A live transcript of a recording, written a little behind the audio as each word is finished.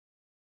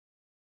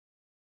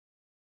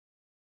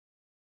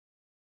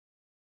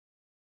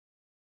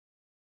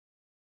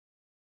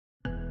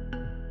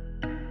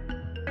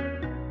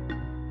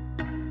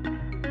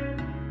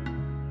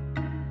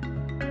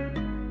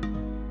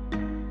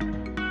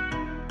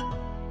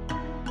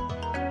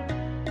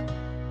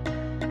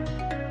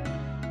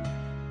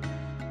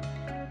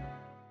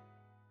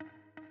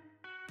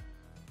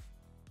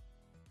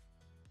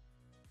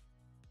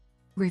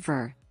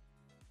Refer.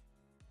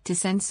 To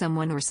send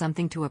someone or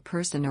something to a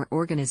person or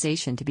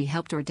organization to be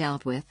helped or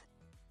dealt with.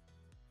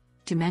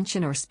 To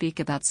mention or speak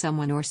about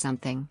someone or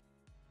something.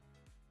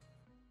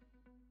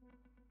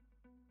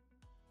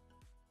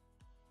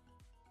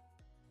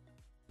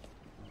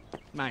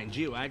 Mind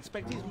you, I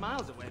expect he's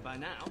miles away by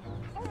now.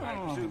 Oh. I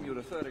presume you're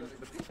referring to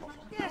the people.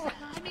 Yes,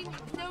 I mean,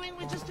 knowing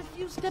we're just a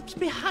few steps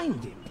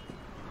behind him.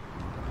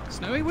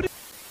 Snowy, what?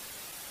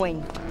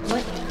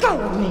 Let go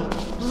of me!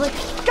 Let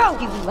go,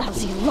 you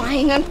lousy,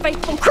 lying,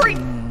 unfaithful creep!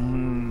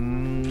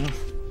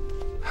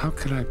 How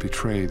could I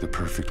betray the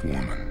perfect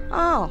woman?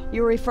 Oh,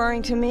 you're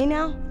referring to me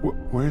now?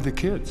 Where are the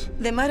kids?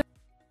 They might have...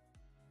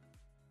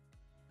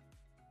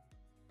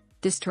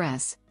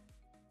 Distress.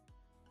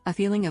 A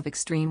feeling of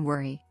extreme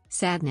worry,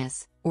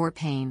 sadness, or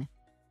pain.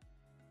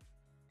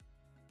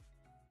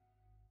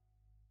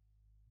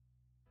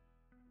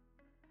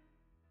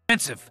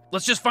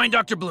 Let's just find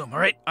Dr. Bloom,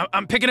 alright?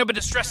 I'm picking up a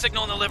distress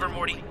signal in the liver,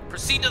 Morty.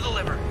 Proceed to the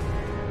liver.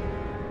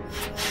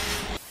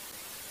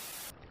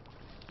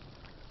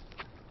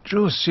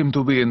 Joe seem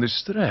to be in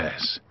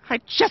distress.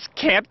 I just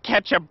can't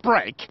catch a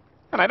break.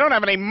 And I don't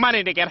have any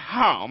money to get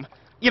home.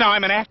 You know,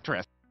 I'm an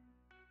actress.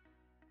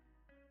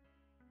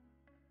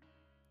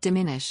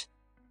 Diminish.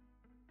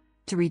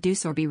 To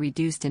reduce or be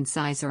reduced in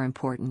size or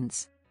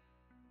importance.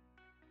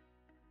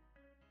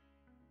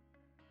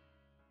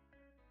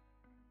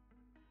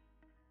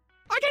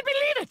 I can't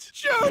believe it!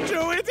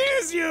 Jojo, it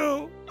is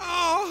you!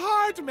 Oh,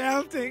 heart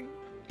melting.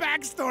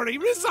 Backstory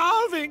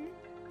resolving.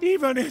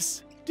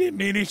 Evenness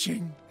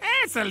diminishing.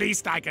 It's the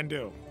least I can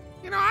do.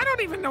 You know, I don't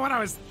even know what I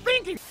was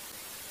thinking.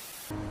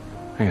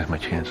 I guess my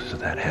chances of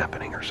that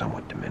happening are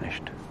somewhat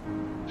diminished,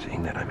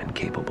 seeing that I'm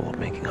incapable of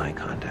making eye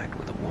contact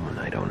with a woman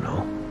I don't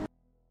know.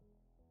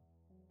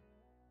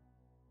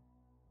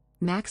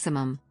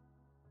 Maximum.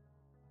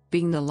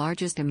 Being the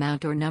largest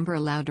amount or number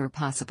allowed or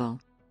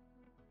possible.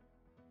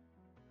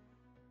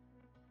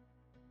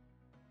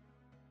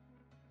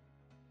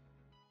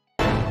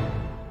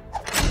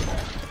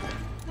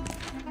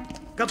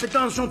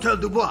 Capitaine Chantal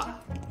Dubois,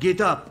 get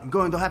up. I'm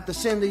going to have to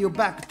send you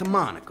back to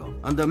Monaco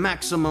under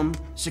maximum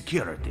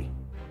security.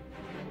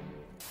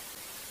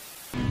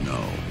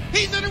 No.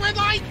 He's in the red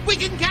light! We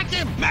can catch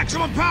him!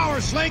 Maximum power,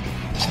 Slink!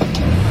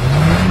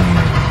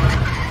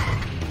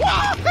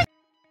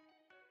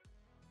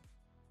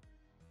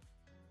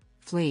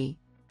 Flee.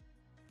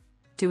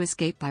 To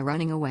escape by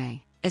running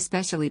away,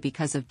 especially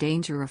because of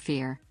danger or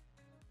fear.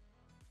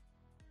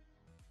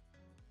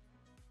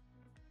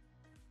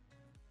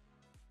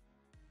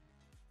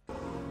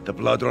 The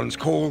blood runs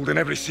cold in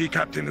every sea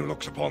captain who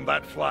looks upon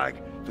that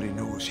flag, for he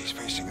knows he's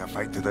facing a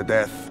fight to the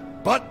death.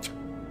 But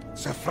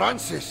Sir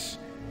Francis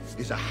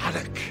is a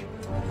haddock,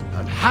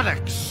 and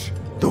haddocks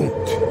don't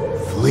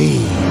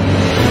flee.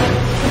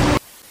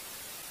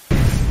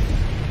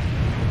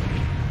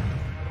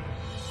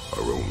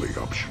 Our only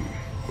option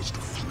was to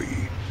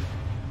flee.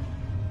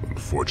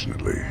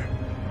 Unfortunately,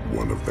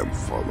 one of them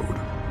followed.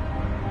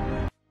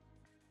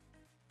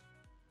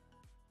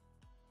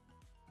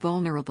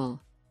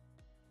 Vulnerable.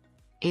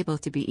 Able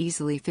to be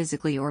easily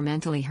physically or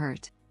mentally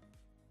hurt.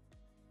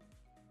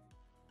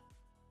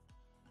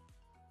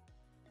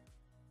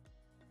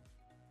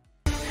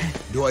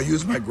 Do I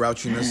use my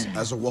grouchiness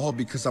as a wall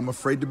because I'm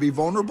afraid to be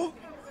vulnerable?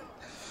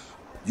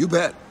 You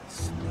bet.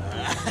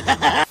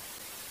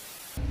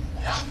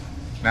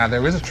 Now,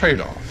 there is a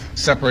trade-off.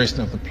 Separation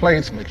of the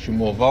plates makes you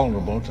more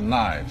vulnerable to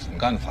knives and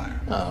gunfire.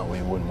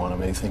 We wouldn't want to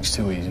make things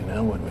too easy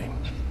now, would we?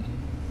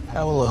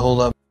 How will it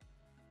hold up?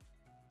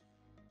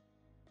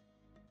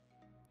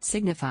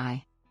 Signify.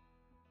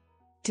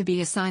 To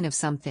be a sign of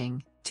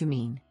something, to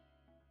mean.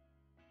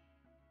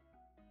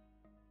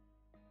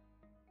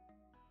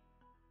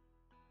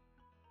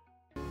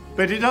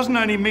 But it doesn't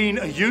only mean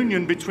a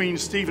union between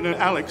Stephen and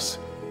Alex.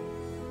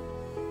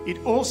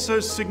 It also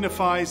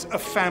signifies a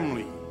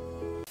family.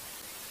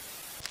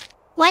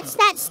 What's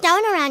that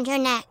stone around your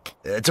neck?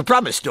 It's a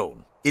promise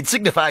stone. It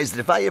signifies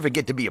that if I ever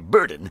get to be a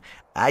burden,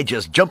 I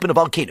just jump in a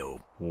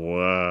volcano.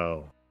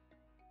 Wow.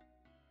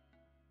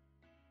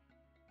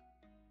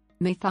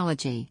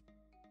 Mythology.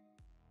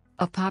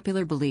 A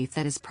popular belief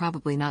that is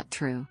probably not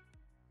true.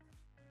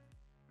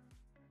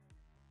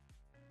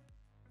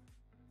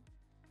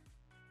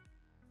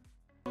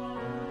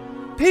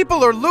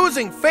 People are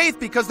losing faith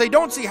because they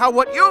don't see how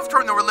what you've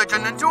turned the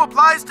religion into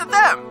applies to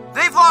them.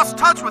 They've lost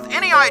touch with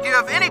any idea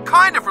of any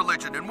kind of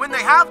religion, and when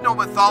they have no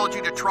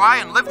mythology to try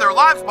and live their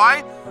lives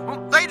by,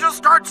 well, they just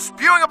start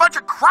spewing a bunch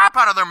of crap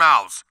out of their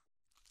mouths.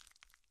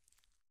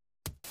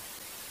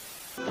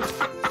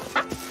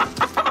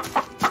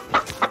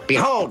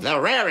 Behold, the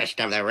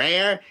rarest of the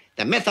rare,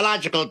 the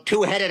mythological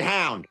two-headed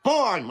hound,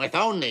 born with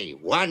only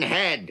one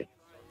head.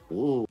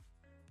 Ooh.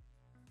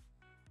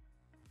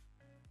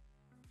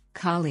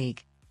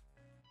 Colleague.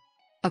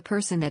 A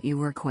person that you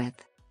work with.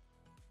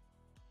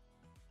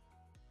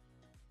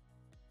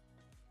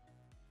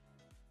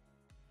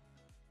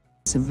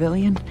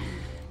 Civilian?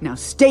 Now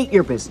state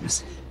your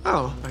business.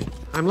 Oh,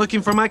 I'm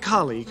looking for my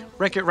colleague,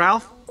 Wreck-It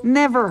Ralph.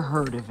 Never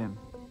heard of him.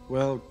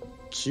 Well,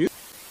 cute.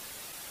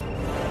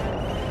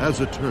 As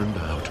it turned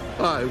out,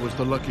 I was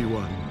the lucky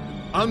one.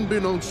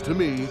 Unbeknownst to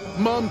me,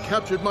 Mom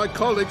captured my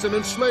colleagues and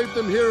enslaved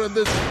them here in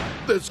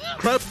this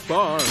crap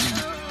farm.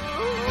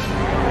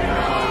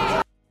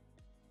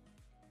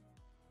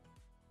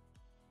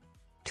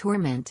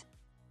 Torment.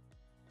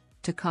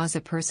 To cause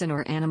a person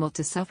or animal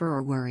to suffer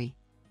or worry.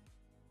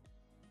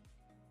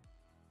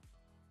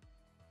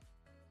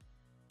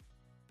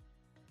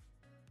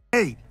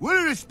 Hey, what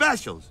are the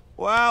specials?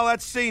 Well,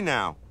 let's see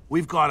now.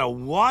 We've got a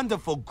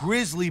wonderful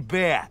grizzly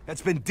bear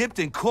that's been dipped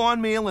in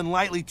cornmeal and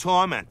lightly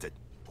tormented.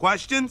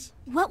 Questions?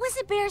 What was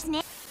the bear's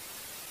name?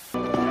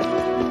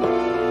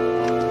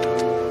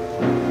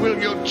 Will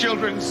your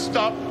children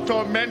stop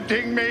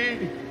tormenting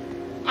me?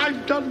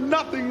 I've done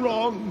nothing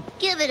wrong.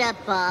 Give it up,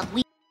 Bob.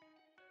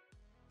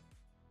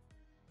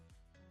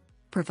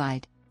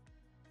 Provide.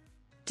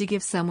 To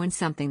give someone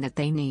something that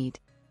they need.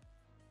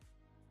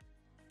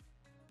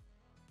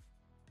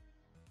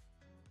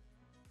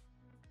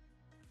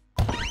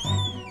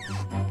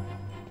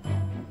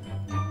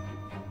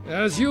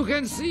 As you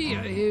can see,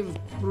 I have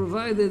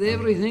provided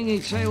everything a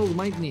child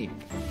might need.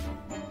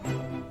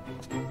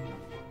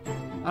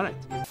 All right.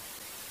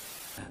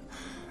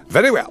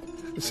 Very well.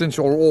 Since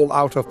you're all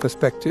out of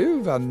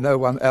perspective and no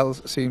one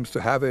else seems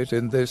to have it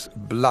in this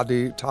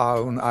bloody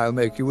town, I'll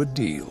make you a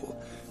deal.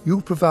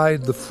 You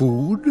provide the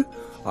food,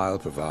 I'll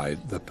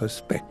provide the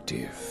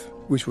perspective.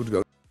 Which would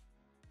go...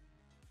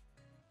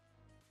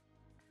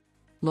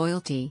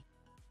 Loyalty.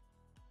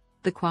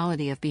 The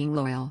quality of being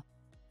loyal.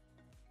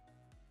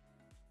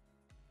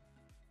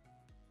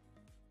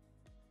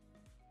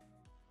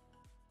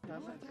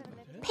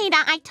 Peter,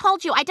 I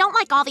told you I don't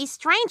like all these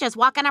strangers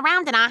walking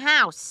around in our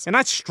house. And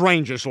not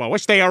strangers,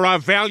 Lois. They are our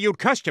valued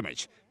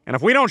customers. And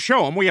if we don't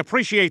show them we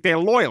appreciate their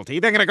loyalty,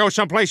 they're going to go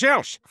someplace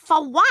else.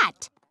 For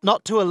what?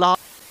 Not to allow...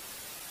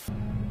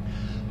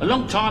 A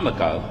long time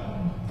ago,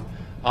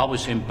 I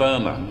was in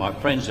Burma. My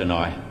friends and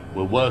I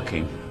were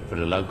working for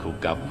the local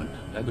government.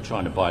 They were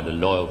trying to buy the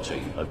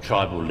loyalty of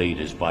tribal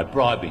leaders by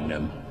bribing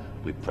them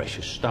with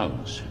precious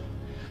stones.